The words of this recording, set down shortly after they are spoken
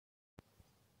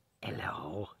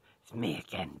Hello, it's me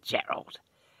again, Gerald.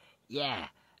 Yeah,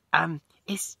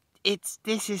 this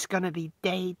is gonna be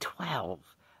day 12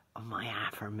 of my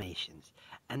affirmations,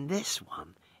 and this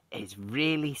one is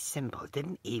really simple. It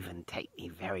didn't even take me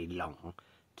very long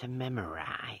to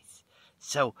memorize.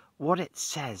 So what it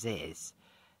says is,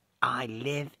 I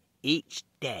live each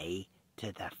day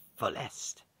to the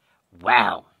fullest.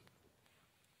 Well,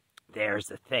 there's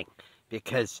the thing,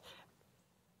 because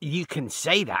you can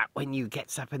say that when you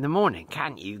get up in the morning,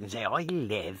 can't you? You can say, I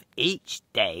live each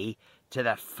day to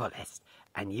the fullest.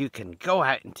 And you can go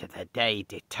out into the day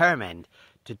determined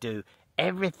to do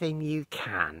everything you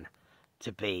can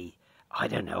to be, I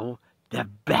don't know, the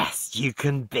best you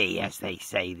can be, as they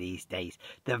say these days.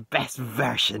 The best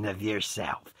version of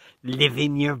yourself.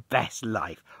 Living your best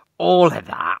life. All of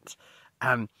that.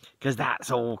 Because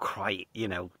that's all quite,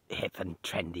 hip and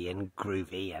trendy and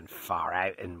groovy and far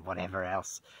out and whatever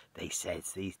else they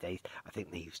says these days. I think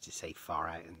they used to say far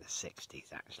out in the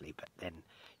 60s, actually. But then,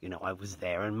 I was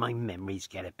there and my memories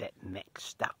get a bit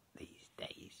mixed up these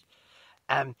days.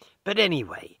 But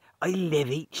anyway, I live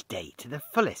each day to the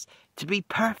fullest. To be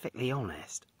perfectly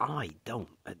honest, I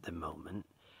don't at the moment.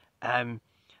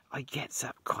 I gets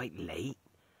up quite late.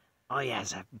 I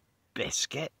has a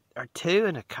biscuit or two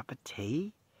and a cup of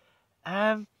tea.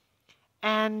 And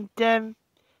then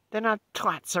I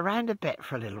twats around a bit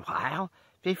for a little while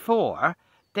before.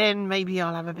 Then maybe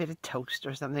I'll have a bit of toast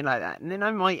or something like that. And then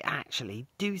I might actually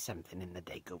do something in the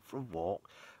day. Go for a walk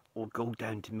or go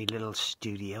down to my little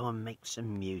studio and make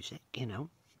some music,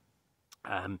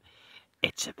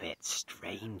 It's a bit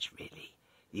strange, really.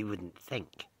 You wouldn't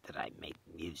think that I make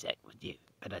music, would you?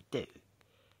 But I do.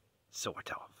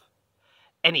 Sort of.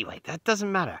 Anyway, that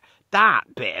doesn't matter. That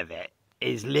bit of it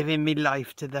is living my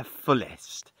life to the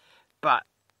fullest. But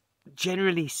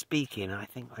generally speaking, I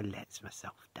think I lets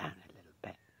myself down a little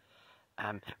bit.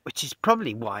 Which is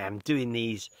probably why I'm doing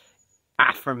these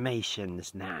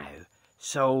affirmations now.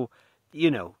 So,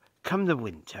 come the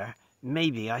winter,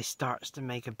 maybe I starts to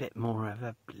make a bit more of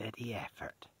a bloody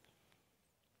effort.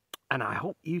 And I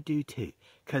hope you do too.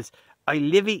 Because I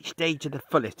live each day to the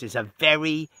fullest is a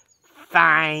very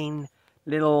fine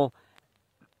little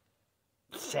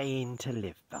saying to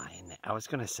live by. And I was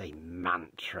going to say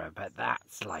mantra, but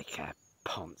that's like a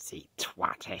poncy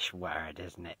twatish word,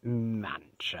 isn't it?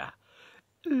 Mantra.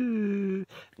 Ooh.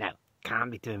 No,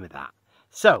 can't be doing with that.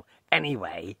 So,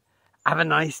 anyway, have a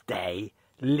nice day.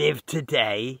 Live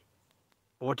today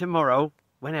or tomorrow,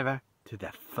 whenever, to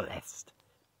the fullest.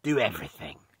 Do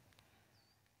everything.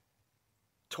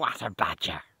 Twatter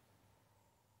badger.